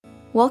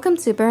Welcome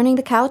to Burning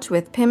the Couch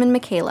with Pim and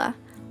Michaela.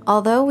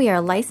 Although we are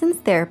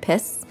licensed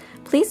therapists,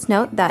 please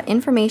note that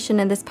information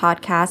in this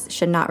podcast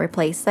should not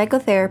replace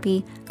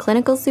psychotherapy,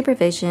 clinical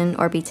supervision,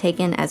 or be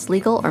taken as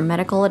legal or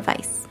medical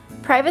advice.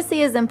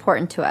 Privacy is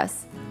important to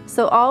us,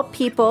 so all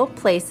people,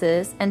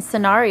 places, and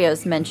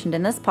scenarios mentioned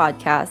in this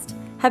podcast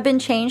have been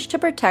changed to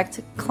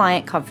protect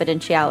client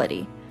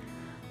confidentiality.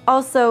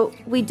 Also,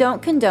 we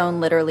don't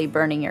condone literally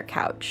burning your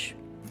couch.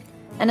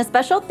 And a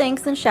special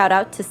thanks and shout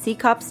out to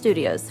C-Cop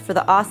Studios for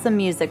the awesome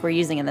music we're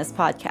using in this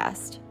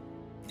podcast.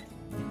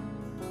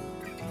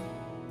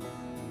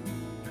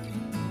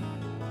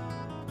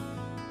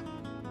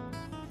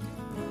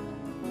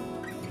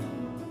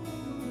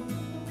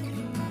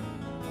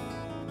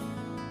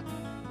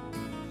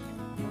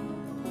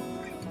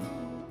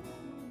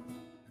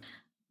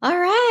 All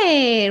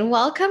right,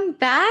 welcome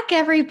back,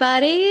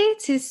 everybody,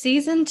 to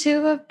season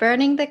 2 of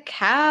Burning the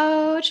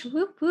Couch.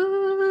 Whoop,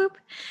 whoop.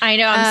 I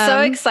know, I'm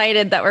so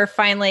excited that we're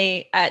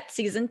finally at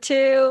season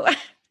 2.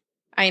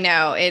 I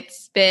know,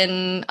 it's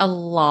been a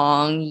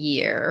long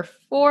year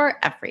for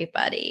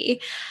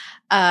everybody.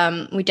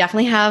 We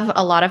definitely have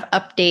a lot of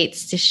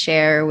updates to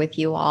share with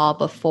you all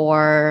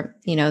before,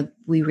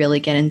 we really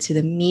get into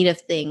the meat of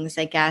things,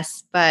 I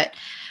guess. But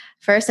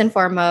first and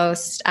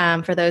foremost,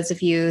 for those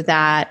of you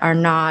that are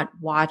not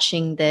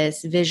watching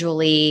this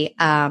visually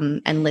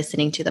and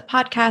listening to the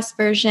podcast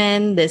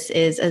version, this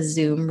is a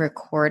Zoom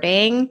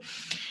recording.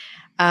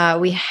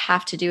 We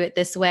have to do it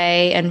this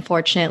way.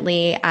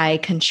 Unfortunately, I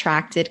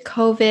contracted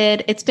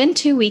COVID. It's been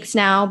 2 weeks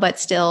now, but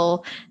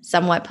still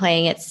somewhat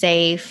playing it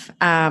safe.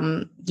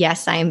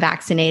 Yes, I am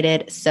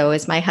vaccinated. So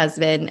is my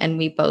husband, and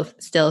we both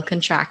still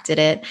contracted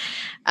it.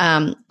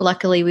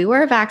 Luckily, we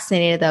were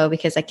vaccinated, though,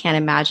 because I can't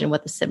imagine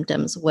what the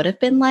symptoms would have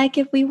been like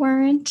if we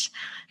weren't.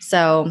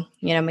 So,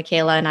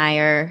 Michaela and I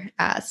are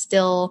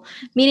still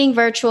meeting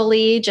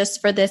virtually just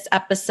for this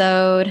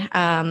episode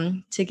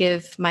to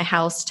give my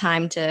house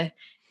time to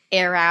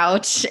air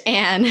out,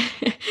 and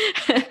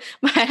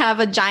I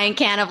have a giant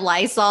can of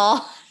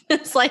Lysol.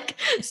 It's like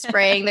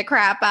spraying the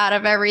crap out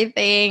of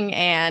everything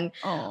and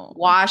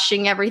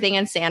washing everything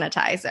in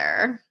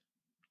sanitizer.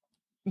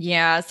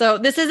 Yeah, so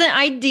this isn't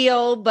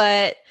ideal,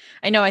 but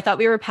I know I thought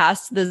we were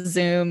past the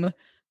Zoom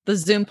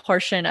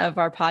portion of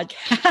our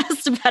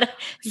podcast, but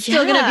it's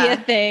still going to be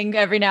a thing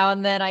every now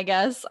and then, I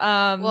guess.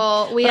 I'm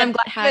glad you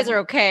guys are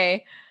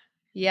okay.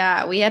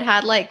 Yeah, we had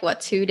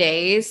 2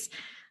 days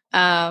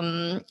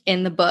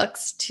in the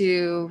books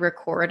to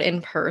record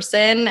in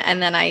person.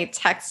 And then I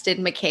texted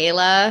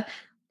Michaela,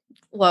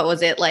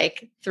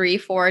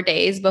 3-4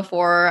 days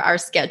before our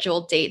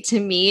scheduled date to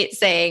meet,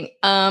 saying,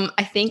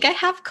 I think I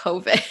have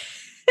COVID.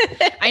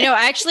 I know.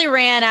 I actually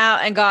ran out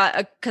and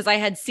because I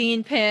had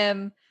seen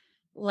Pim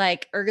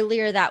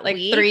earlier that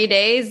week. 3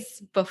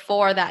 days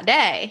before that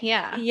day.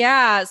 Yeah.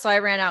 Yeah. So I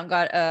ran out and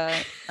got a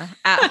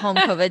at-home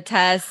COVID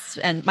test,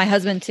 and my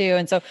husband too.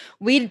 And so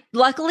we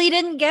luckily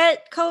didn't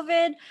get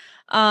COVID.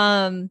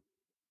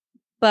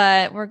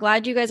 But we're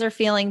glad you guys are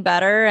feeling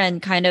better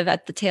and kind of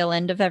at the tail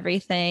end of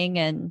everything.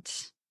 And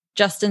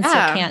Justin still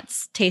can't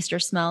taste or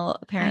smell,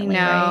 apparently. I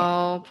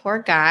know. Right?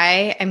 Poor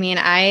guy. I mean,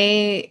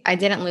 I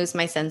didn't lose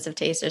my sense of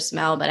taste or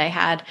smell, but I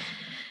had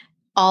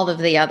all of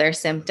the other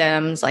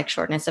symptoms like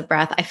shortness of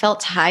breath. I felt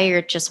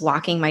tired just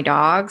walking my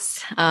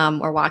dogs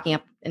or walking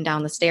up and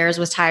down the stairs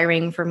was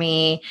tiring for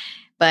me.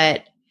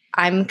 But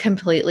I'm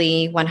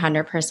completely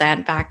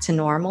 100% back to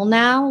normal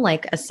now,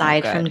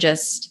 aside from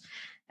just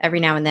every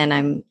now and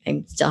then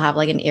I still have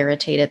an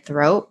irritated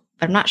throat,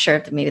 but I'm not sure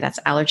if maybe that's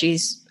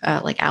allergies,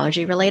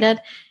 allergy related.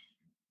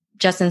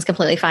 Justin's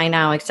completely fine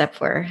now, except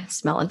for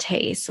smell and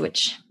taste,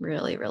 which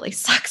really, really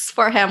sucks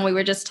for him. We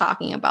were just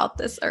talking about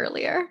this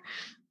earlier.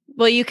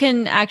 Well, you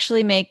can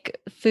actually make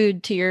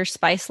food to your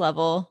spice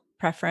level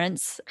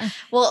preference.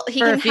 Well, he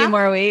for a few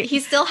more weeks.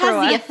 He still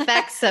has the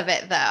effects of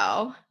it,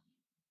 though.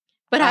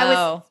 But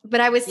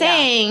I was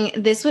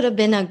saying this would have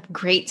been a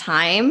great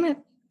time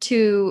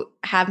to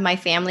have my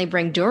family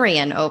bring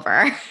durian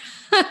over.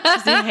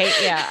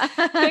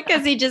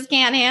 Because he just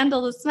can't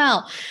handle the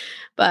smell.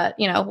 But,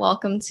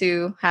 welcome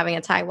to having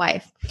a Thai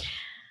wife.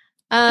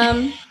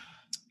 So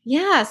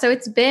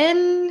it's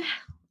been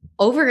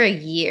over a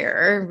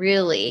year,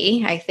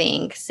 really, I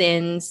think,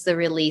 since the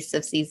release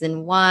of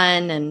season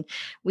 1. And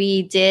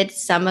we did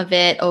some of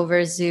it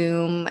over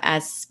Zoom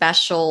as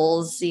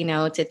specials,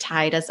 to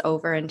tide us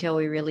over until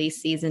we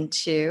released season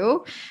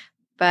 2.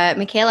 But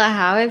Michaela,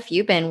 how have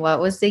you been? What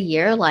was the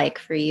year like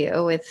for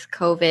you with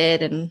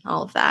COVID and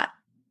all of that?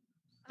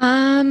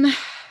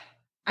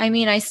 I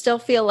mean, I still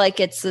feel like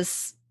it's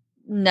this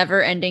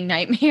never-ending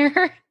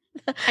nightmare.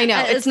 I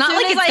know. It's not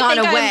like it's gone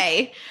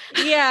away.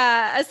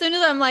 As soon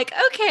as I'm like,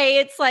 okay,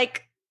 it's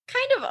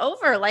kind of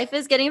over. Life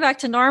is getting back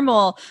to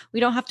normal. We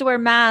don't have to wear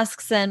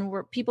masks, and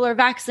people are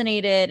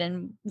vaccinated,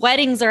 and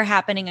weddings are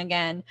happening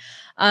again.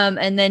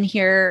 And then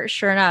here,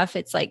 sure enough,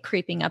 it's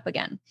creeping up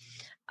again.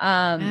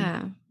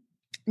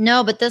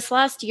 No, but this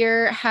last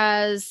year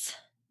has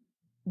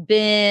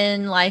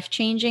been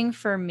life-changing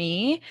for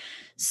me.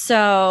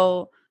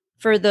 So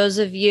for those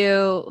of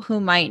you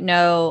who might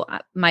know,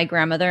 my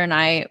grandmother and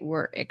I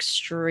were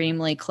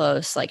extremely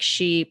close. Like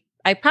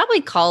I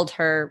probably called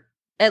her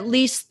at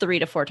least 3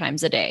 to 4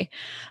 times a day.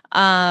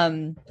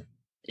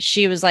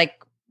 She was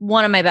like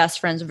one of my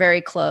best friends,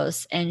 very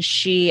close. And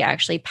she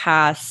actually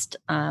passed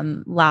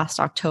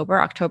last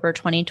October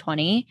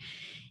 2020,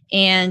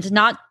 and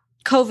not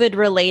COVID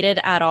related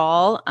at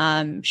all.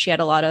 She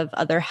had a lot of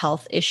other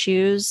health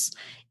issues,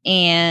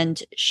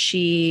 and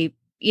she,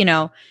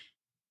 it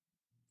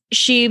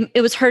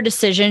was her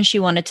decision. She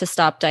wanted to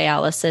stop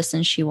dialysis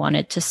and she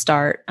wanted to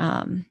start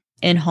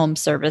in-home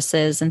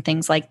services and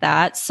things like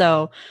that.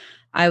 So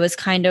I was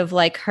kind of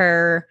like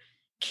her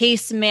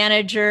case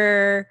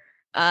manager,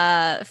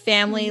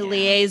 family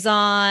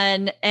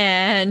liaison,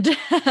 and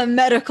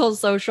medical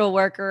social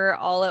worker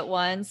all at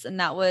once. And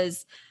that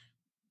was,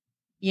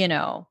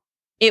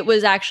 it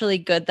was actually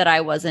good that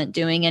I wasn't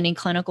doing any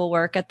clinical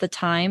work at the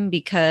time,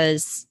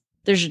 because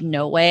there's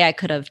no way I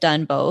could have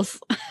done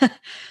both.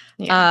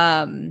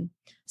 Yeah.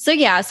 So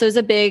it was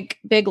a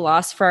big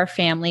loss for our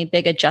family,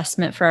 big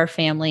adjustment for our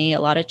family,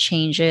 a lot of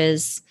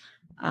changes.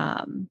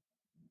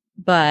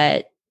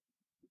 But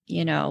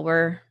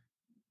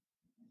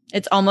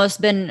it's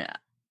almost been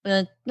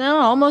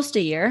almost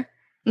a year,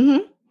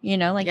 mm-hmm.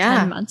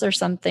 10 months or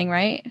something,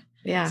 right?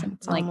 Yeah.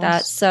 Something like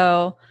that.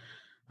 So,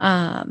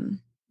 that's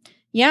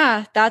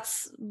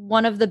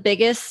one of the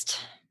biggest,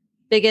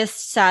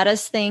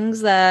 saddest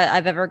things that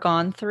I've ever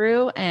gone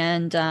through.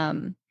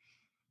 And,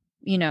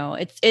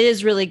 it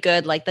is really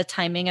good. Like the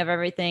timing of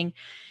everything.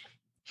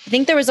 I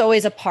think there was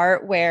always a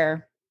part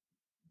where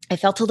I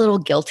felt a little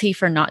guilty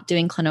for not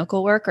doing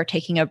clinical work or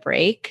taking a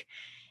break.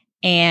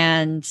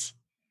 And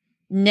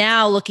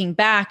now looking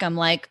back, I'm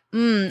like,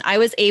 I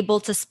was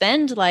able to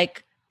spend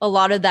like a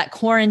lot of that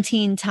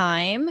quarantine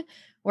time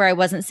where I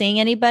wasn't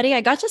seeing anybody.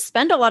 I got to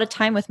spend a lot of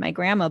time with my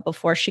grandma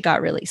before she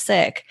got really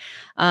sick.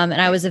 And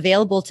I was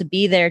available to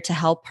be there to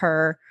help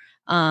her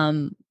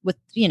with,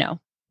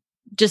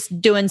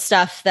 just doing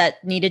stuff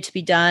that needed to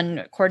be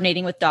done,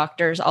 coordinating with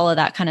doctors, all of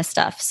that kind of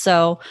stuff.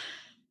 So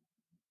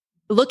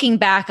looking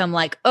back, I'm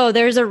like, oh,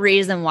 there's a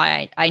reason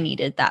why I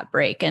needed that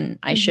break. And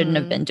I shouldn't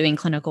have been doing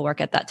clinical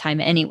work at that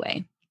time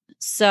anyway.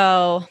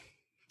 So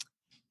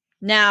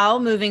now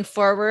moving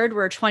forward,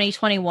 we're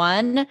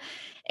 2021,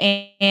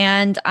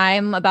 and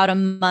I'm about a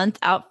month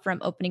out from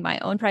opening my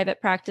own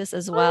private practice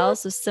as well.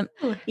 So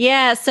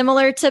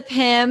similar to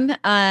Pim,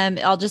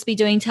 I'll just be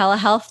doing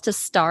telehealth to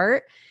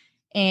start,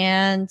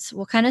 and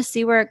we'll kind of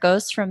see where it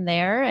goes from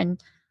there.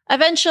 And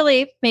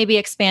eventually maybe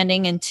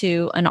expanding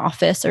into an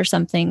office or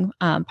something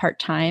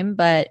part-time,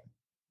 but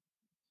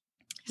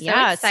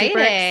exciting. Super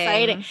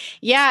exciting.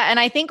 Yeah. And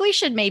I think we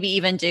should maybe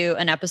even do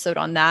an episode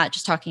on that,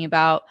 just talking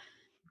about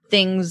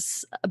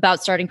things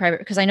about starting private,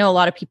 because I know a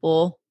lot of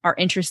people are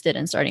interested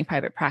in starting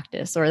private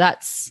practice, or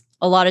that's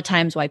a lot of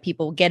times why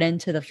people get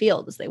into the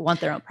field, is they want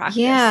their own practice.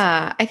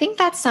 Yeah, I think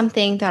that's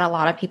something that a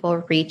lot of people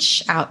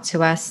reach out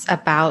to us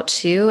about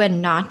too,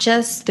 and not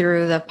just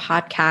through the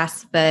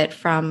podcast, but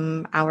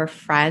from our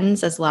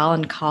friends as well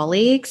and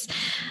colleagues.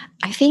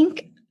 I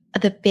think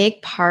the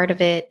big part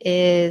of it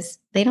is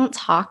they don't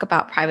talk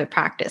about private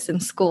practice in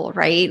school,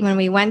 right? When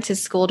we went to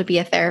school to be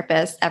a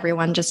therapist,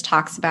 everyone just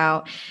talks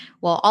about,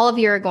 well, all of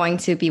you are going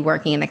to be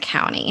working in the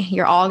county.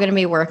 You're all going to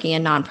be working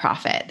in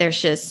nonprofit.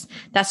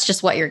 That's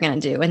just what you're going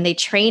to do. And they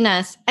train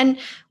us, and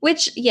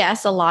which,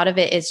 yes, a lot of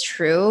it is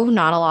true.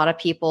 Not a lot of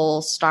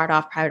people start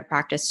off private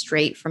practice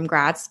straight from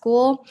grad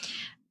school,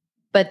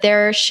 but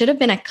there should have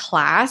been a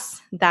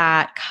class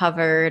that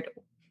covered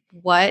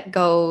what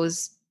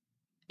goes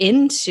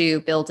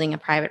into building a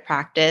private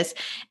practice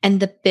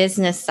and the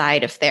business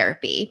side of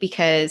therapy.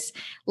 Because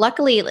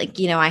luckily,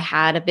 I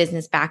had a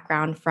business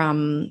background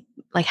from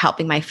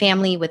helping my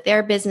family with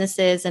their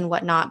businesses and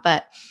whatnot.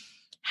 But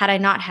had I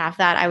not have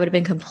that, I would have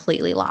been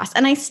completely lost.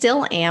 And I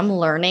still am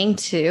learning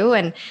too.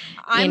 And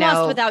I'm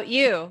lost without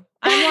you.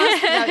 I'm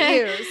lost without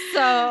you.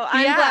 So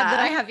I'm glad that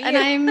I have you.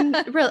 And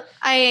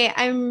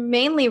I'm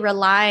mainly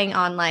relying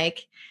on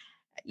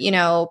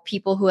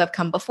people who have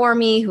come before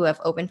me, who have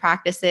opened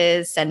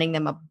practices, sending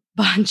them a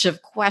bunch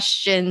of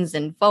questions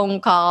and phone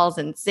calls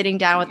and sitting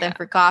down with them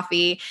for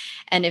coffee.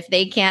 And if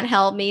they can't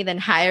help me, then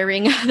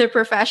hiring other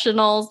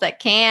professionals that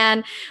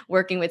can,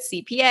 working with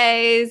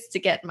CPAs to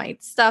get my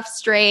stuff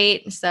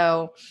straight.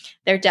 So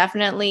they're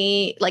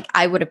definitely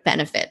I would have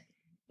benefited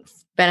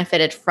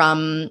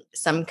from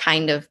some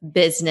kind of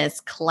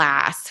business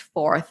class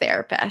for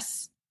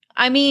therapists.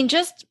 I mean,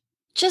 just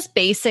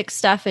basic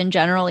stuff in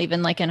general,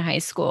 even in high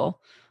school.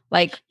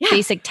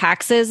 Basic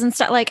taxes and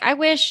stuff.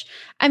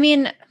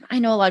 I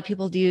know a lot of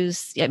people you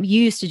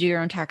used to do your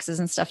own taxes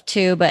and stuff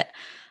too, but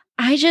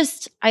I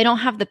don't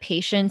have the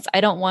patience.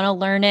 I don't want to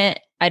learn it.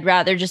 I'd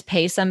rather just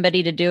pay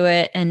somebody to do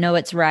it and know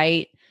it's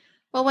right.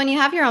 Well, when you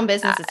have your own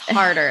business, it's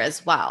harder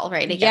as well,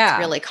 right? It gets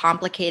really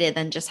complicated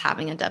than just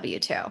having a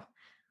W-2.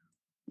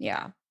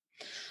 Yeah.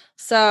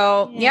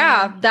 So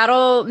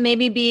that'll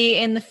maybe be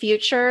in the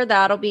future.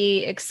 That'll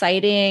be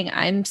exciting.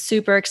 I'm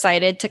super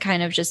excited to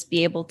kind of just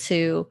be able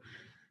to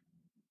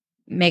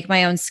make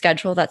my own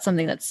schedule. That's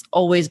something that's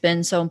always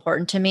been so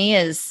important to me,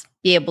 is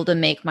be able to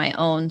make my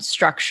own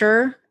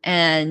structure.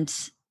 And,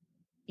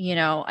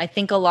 I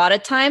think a lot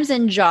of times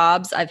in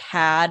jobs I've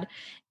had,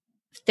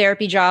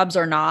 therapy jobs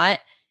or not,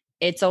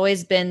 it's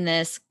always been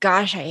this,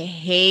 gosh, I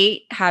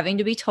hate having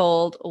to be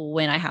told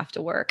when I have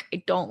to work.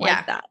 I don't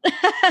like that.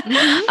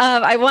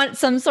 I want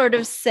some sort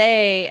of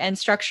say and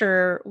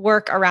structure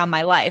work around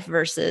my life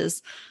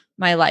versus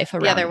my life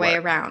around the other way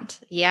work. around.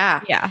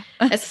 Yeah. Yeah.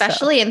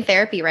 Especially in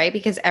therapy, right?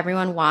 Because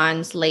everyone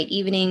wants late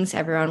evenings,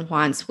 everyone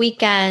wants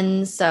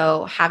weekends.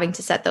 So having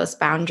to set those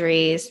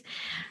boundaries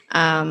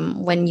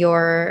when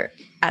you're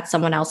at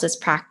someone else's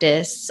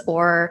practice,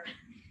 or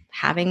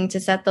having to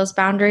set those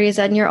boundaries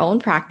in your own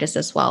practice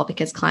as well,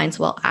 because clients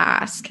will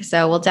ask.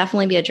 So we'll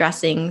definitely be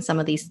addressing some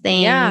of these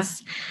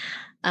things.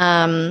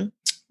 Yeah.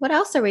 What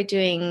else are we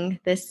doing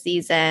this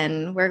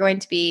season? We're going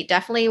to be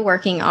definitely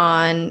working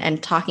on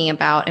and talking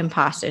about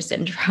imposter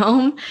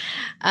syndrome,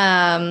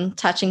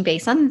 touching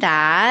base on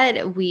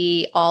that.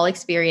 We all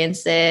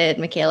experience it.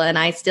 Michaela and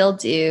I still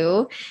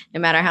do. No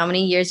matter how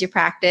many years you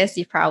practice,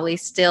 you probably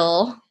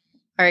still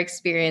are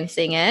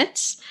experiencing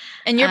it.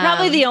 And you're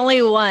probably the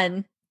only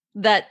one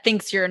that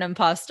thinks you're an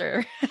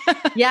imposter.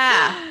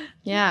 Yeah.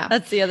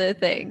 That's the other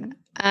thing.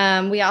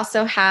 We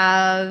also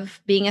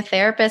have being a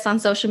therapist on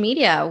social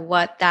media,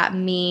 what that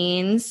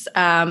means.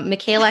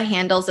 Michaela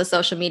handles the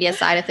social media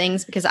side of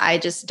things because I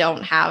just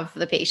don't have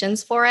the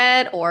patience for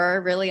it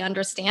or really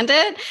understand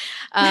it.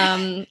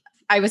 I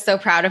was so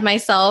proud of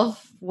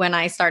myself when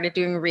I started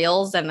doing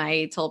reels, and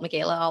I told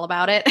Michaela all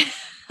about it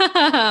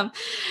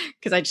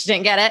because I just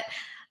didn't get it.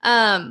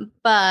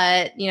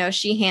 But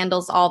she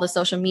handles all the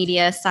social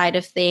media side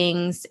of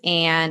things,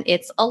 and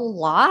it's a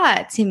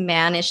lot to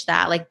manage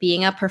that, like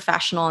being a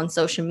professional on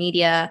social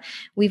media.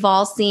 We've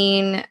all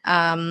seen,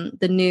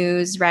 the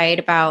news, right?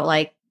 About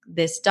like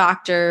this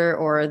doctor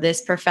or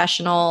this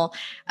professional,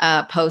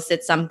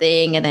 posted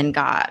something and then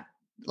got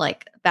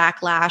like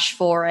backlash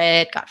for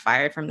it, got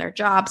fired from their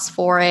jobs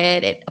for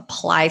it. It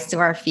applies to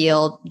our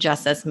field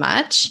just as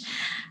much.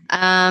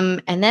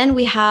 And then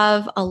we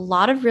have a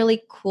lot of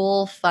really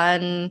cool,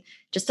 fun,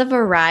 just a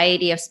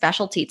variety of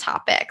specialty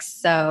topics.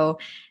 So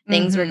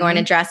things we're going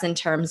to address in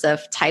terms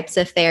of types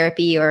of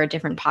therapy or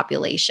different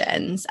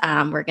populations.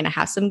 We're going to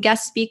have some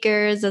guest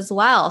speakers as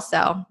well.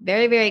 So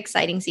very, very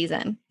exciting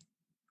season.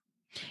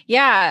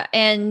 Yeah.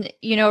 And,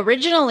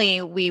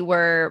 originally we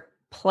were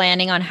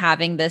planning on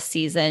having this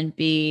season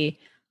be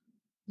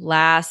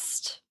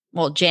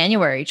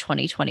January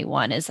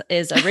 2021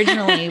 is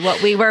originally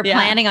what we were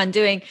planning on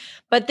doing.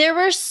 But there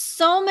were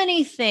so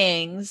many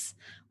things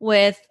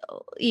with,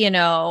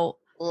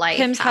 life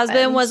Kim's happened.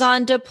 husband was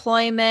on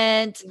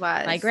deployment.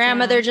 My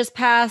grandmother just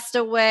passed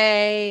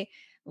away.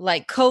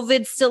 Like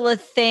COVID's still a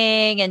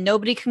thing and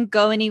nobody can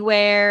go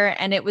anywhere.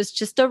 And it was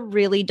just a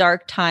really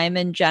dark time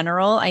in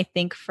general, I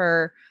think,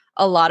 for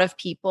a lot of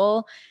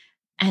people.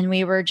 And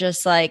we were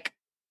just like,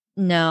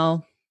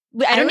 no.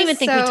 I don't even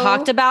think we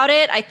talked about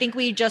it. I think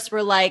we just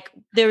were like,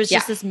 there was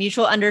just this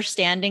mutual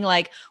understanding,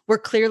 like, we're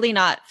clearly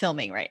not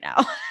filming right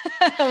now.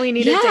 We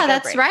need to take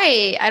a break.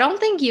 Right. I don't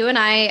think you and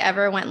I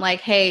ever went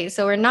like, hey,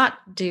 so we're not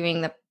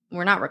recording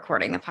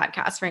the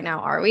podcast right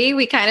now, are we?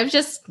 We kind of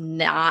just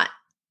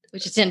we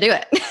just didn't do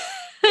it.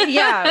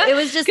 Yeah. It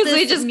was just because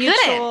we just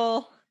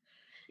mutual. couldn't.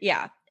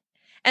 Yeah.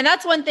 And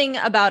that's one thing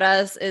about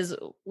us is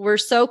we're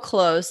so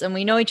close and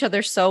we know each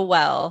other so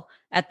well.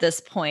 At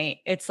this point,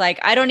 it's like,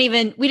 it didn't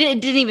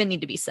even need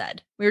to be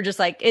said. We were just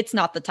like, it's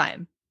not the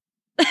time.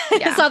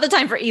 It's not the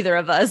time for either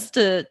of us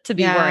to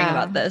be worrying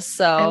about this.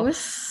 So it was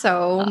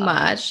so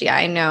much. Yeah,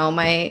 I know.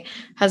 My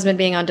husband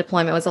being on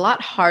deployment was a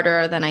lot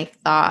harder than I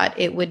thought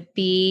it would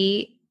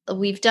be.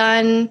 We've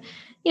done,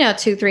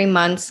 2-3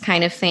 months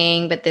kind of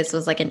thing, but this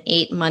was like an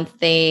 8-month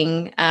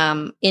thing,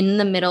 in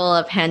the middle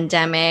of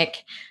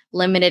pandemic,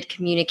 limited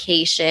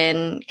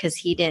communication because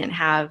he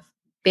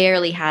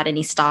barely had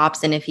any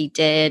stops. And if he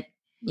did,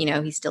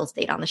 he still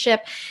stayed on the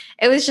ship.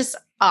 It was just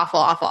awful,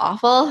 awful,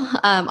 awful,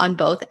 on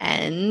both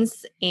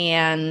ends.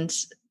 And,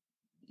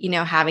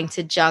 having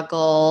to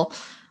juggle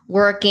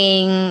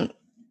working,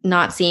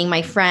 not seeing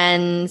my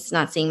friends,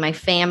 not seeing my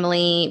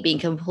family, being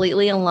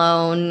completely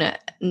alone,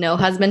 no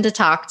husband to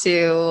talk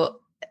to.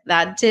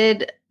 That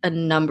did a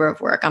number of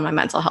work on my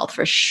mental health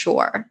for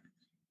sure.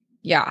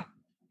 Yeah.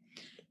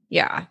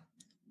 Yeah.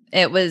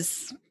 It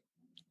was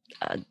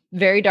a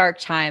very dark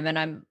time,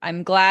 and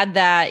I'm glad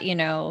that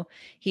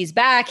he's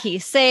back,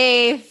 he's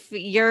safe,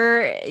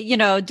 you're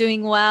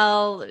doing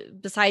well.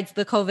 Besides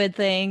the COVID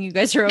thing, you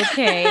guys are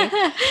okay.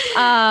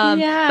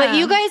 But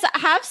you guys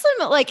have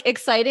some like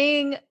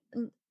exciting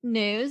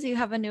news. You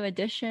have a new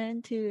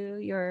addition to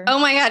your. Oh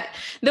my god,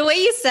 the way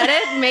you said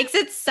it makes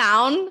it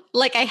sound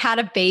like I had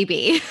a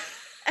baby.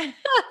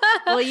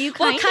 Well, you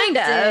kind of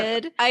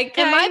did.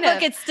 In my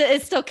book,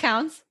 it still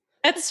counts.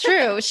 That's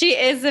true. She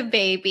is a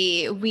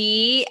baby.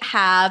 We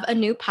have a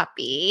new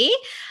puppy.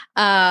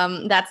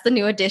 That's the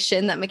new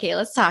addition that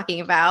Michaela's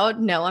talking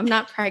about. No, I'm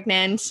not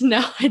pregnant.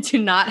 No, I do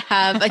not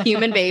have a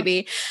human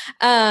baby.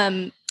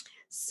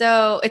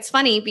 So it's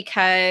funny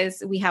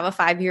because we have a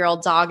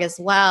 5-year-old dog as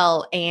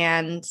well.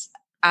 And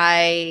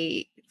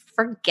I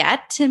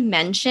forget to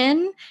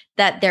mention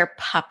that they're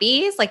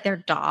puppies, like they're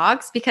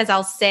dogs, because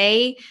I'll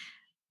say,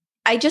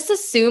 I just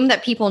assume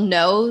that people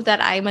know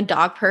that I'm a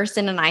dog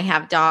person and I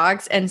have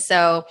dogs. And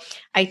so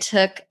I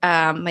took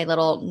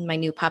my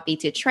new puppy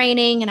to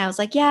training and I was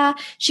like, yeah,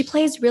 she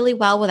plays really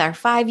well with our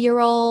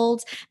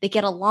 5-year-old. They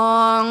get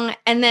along.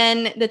 And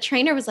then the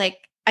trainer was like,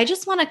 I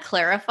just want to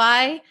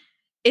clarify,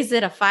 is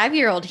it a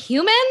 5-year-old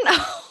human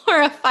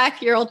or a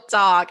 5-year-old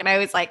dog? And I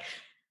was like,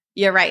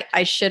 you're right.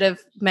 I should have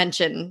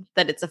mentioned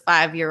that it's a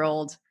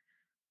 5-year-old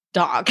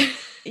dog, not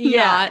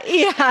Yeah.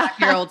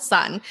 5-year-old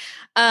son.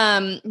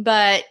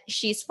 But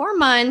she's 4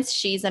 months.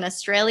 She's an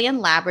Australian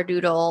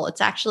Labradoodle.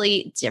 It's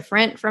actually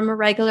different from a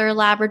regular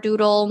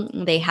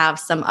Labradoodle. They have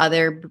some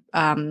other,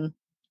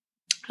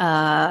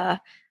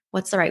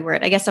 what's the right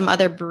word? I guess some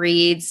other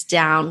breeds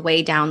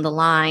way down the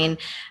line.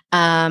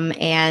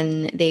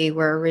 And they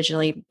were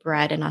originally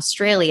bred in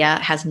Australia.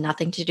 It has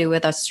nothing to do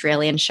with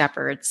Australian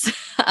Shepherds.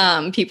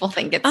 People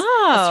think it's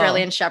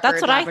Australian Shepherd,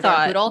 that's what Labrador I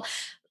thought. Poodle.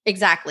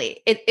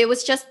 Exactly. It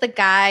was just the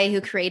guy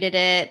who created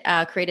it,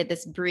 created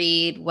this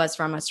breed, was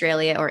from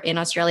Australia or in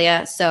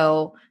Australia.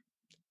 So,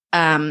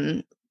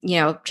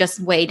 just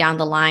way down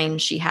the line,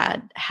 she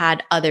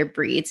had other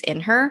breeds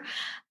in her.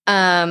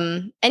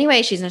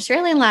 Anyway, she's an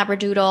Australian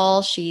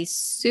Labradoodle. She's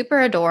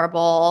super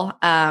adorable.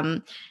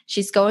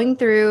 She's going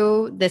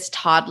through this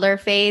toddler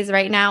phase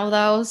right now,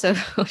 though. So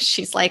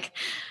she's like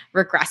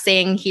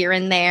regressing here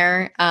and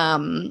there,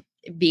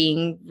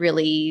 being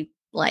really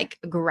like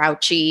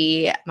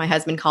grouchy. My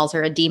husband calls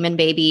her a demon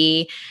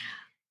baby.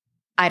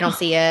 I don't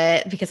see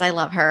it because I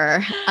love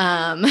her.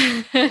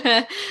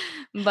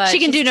 But She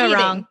can do no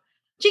wrong.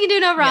 She can do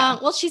no wrong. Yeah.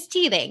 Well, she's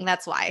teething.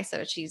 That's why.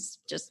 So she's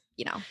just,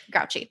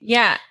 grouchy.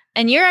 Yeah.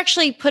 And you're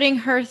actually putting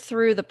her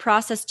through the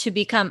process to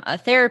become a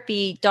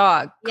therapy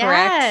dog,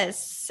 correct?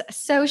 Yes.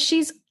 So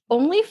she's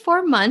only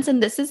 4 months,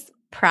 and this is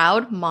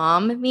proud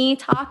mom me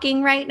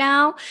talking right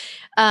now.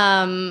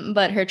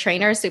 But her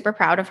trainer is super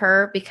proud of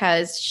her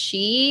because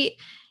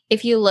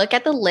if you look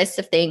at the list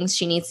of things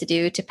she needs to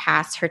do to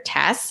pass her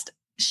test,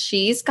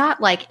 she's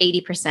got like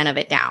 80% of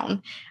it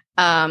down.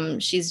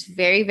 She's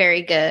very,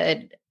 very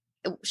good.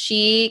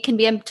 She can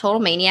be a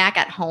total maniac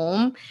at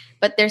home,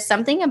 but there's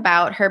something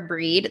about her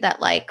breed that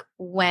like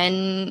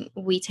when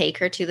we take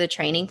her to the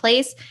training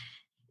place,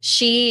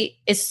 she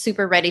is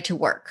super ready to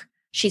work.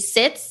 She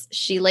sits,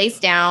 she lays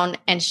down,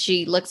 and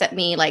she looks at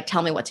me like,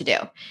 tell me what to do.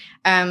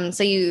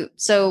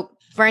 So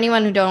for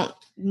anyone who don't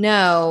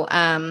know,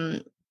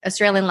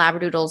 Australian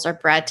Labradoodles are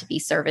bred to be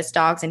service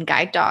dogs and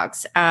guide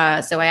dogs.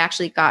 So I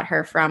actually got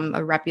her from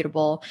a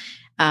reputable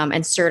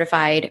and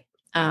certified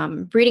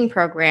breeding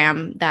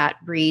program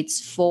that breeds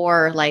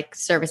for like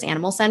service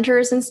animal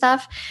centers and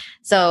stuff.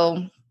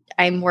 So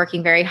I'm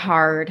working very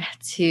hard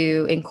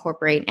to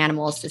incorporate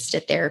animal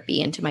assisted therapy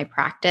into my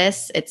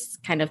practice. It's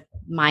kind of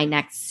my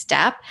next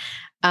step.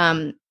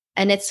 And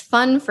it's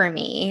fun for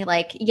me.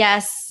 Like,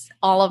 yes,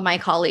 all of my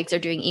colleagues are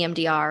doing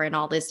EMDR and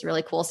all this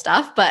really cool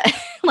stuff, but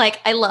like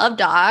I love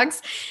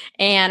dogs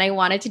and I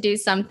wanted to do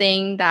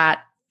something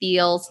that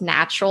feels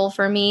natural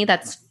for me,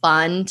 that's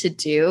fun to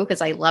do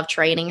because I love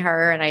training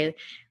her and I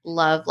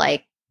love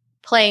like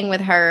playing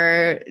with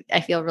her.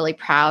 I feel really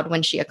proud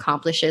when she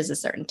accomplishes a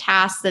certain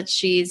task that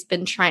she's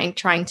been trying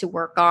to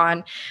work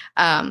on.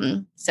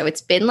 So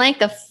it's been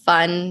like a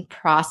fun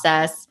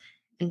process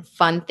and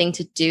fun thing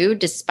to do,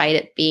 despite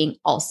it being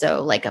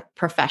also like a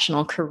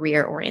professional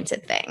career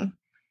oriented thing.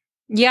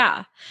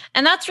 Yeah.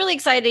 And that's really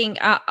exciting.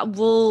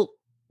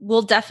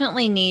 We'll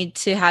definitely need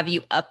to have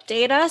you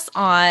update us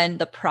on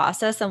the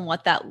process and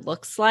what that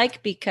looks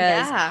like,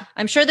 because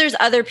I'm sure there's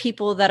other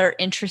people that are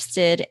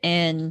interested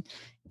in,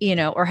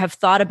 or have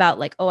thought about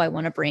like, oh, I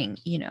want to bring,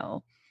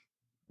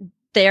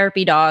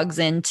 therapy dogs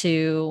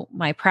into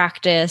my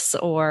practice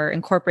or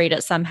incorporate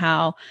it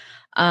somehow.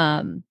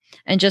 And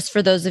just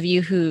for those of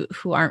you who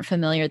aren't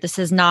familiar, this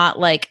is not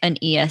like an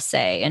ESA,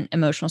 an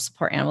emotional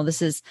support animal.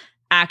 This is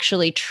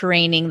actually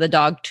training the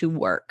dog to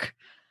work.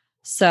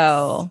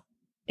 So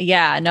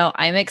yeah, no,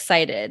 I'm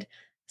excited.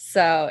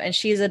 So, and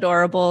she's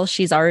adorable.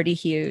 She's already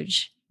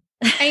huge.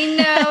 I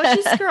know.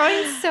 She's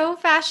growing so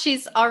fast.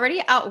 She's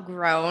already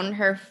outgrown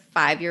her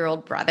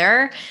 5-year-old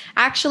brother.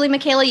 Actually,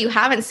 Michaela, you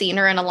haven't seen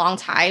her in a long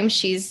time.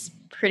 She's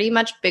pretty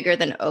much bigger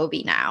than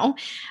Obi now.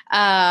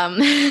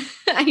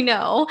 I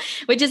know,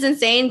 which is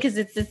insane because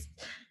it's this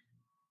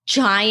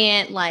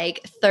giant,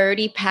 like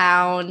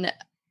 30-pound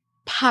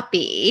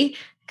puppy.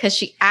 Because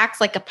she acts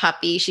like a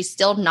puppy. She's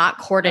still not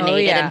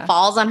coordinated and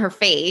falls on her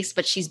face,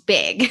 but she's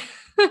big.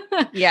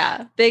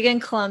 Yeah. Big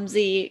and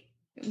clumsy,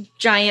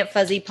 giant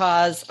fuzzy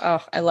paws.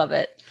 Oh, I love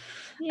it.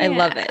 Yeah. I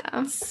love it.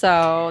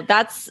 So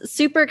that's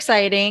super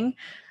exciting.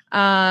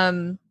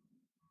 Yeah.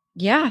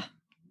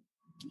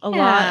 A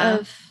lot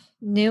of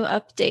new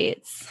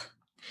updates.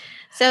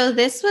 So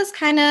this was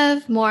kind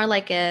of more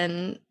like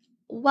an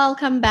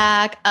welcome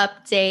back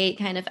update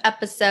kind of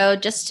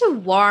episode just to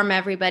warm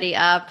everybody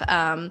up.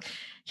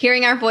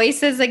 hearing our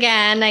voices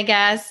again, I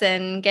guess,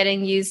 and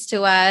getting used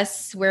to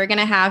us. We're going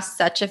to have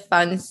such a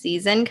fun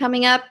season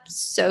coming up.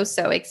 So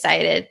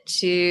excited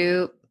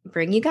to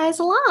bring you guys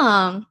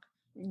along.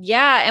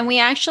 Yeah. And we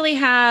actually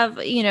have,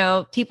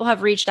 people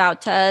have reached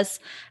out to us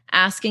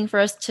asking for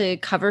us to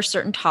cover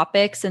certain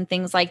topics and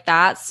things like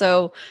that.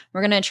 So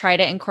we're going to try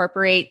to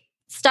incorporate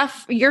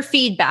your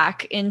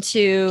feedback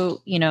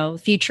into,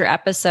 future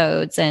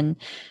episodes and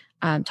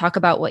talk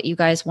about what you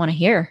guys want to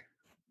hear.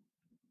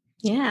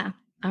 Yeah.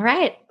 All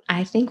right.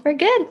 I think we're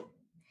good.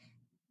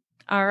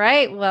 All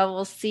right. Well,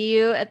 we'll see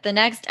you at the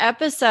next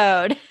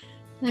episode.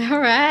 All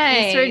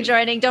right. Thanks for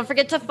joining. Don't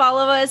forget to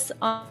follow us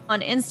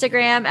on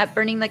Instagram at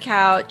Burning the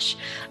Couch.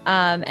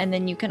 And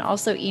then you can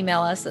also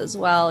email us as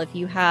well if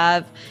you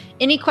have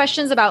any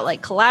questions about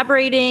like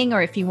collaborating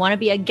or if you want to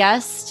be a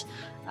guest.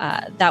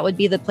 That would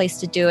be the place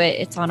to do it.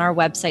 It's on our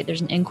website.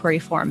 There's an inquiry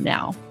form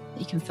now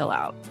that you can fill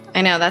out.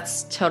 I know,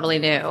 that's totally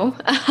new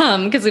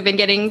because we've been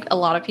getting a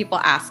lot of people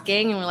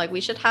asking and we're like,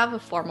 we should have a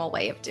formal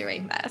way of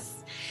doing this.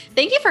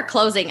 Thank you for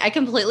closing. I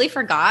completely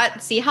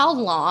forgot. See how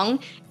long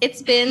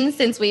it's been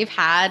since we've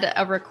had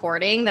a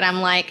recording that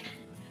I'm like,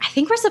 I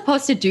think we're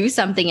supposed to do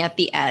something at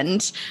the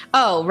end.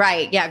 Oh,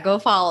 right. Yeah. Go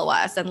follow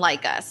us and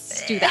like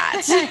us. Do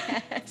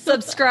that.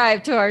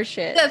 Subscribe to our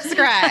shit.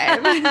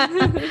 Subscribe.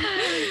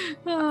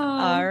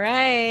 All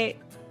right.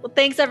 Well,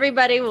 thanks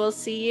everybody. We'll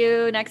see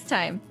you next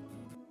time.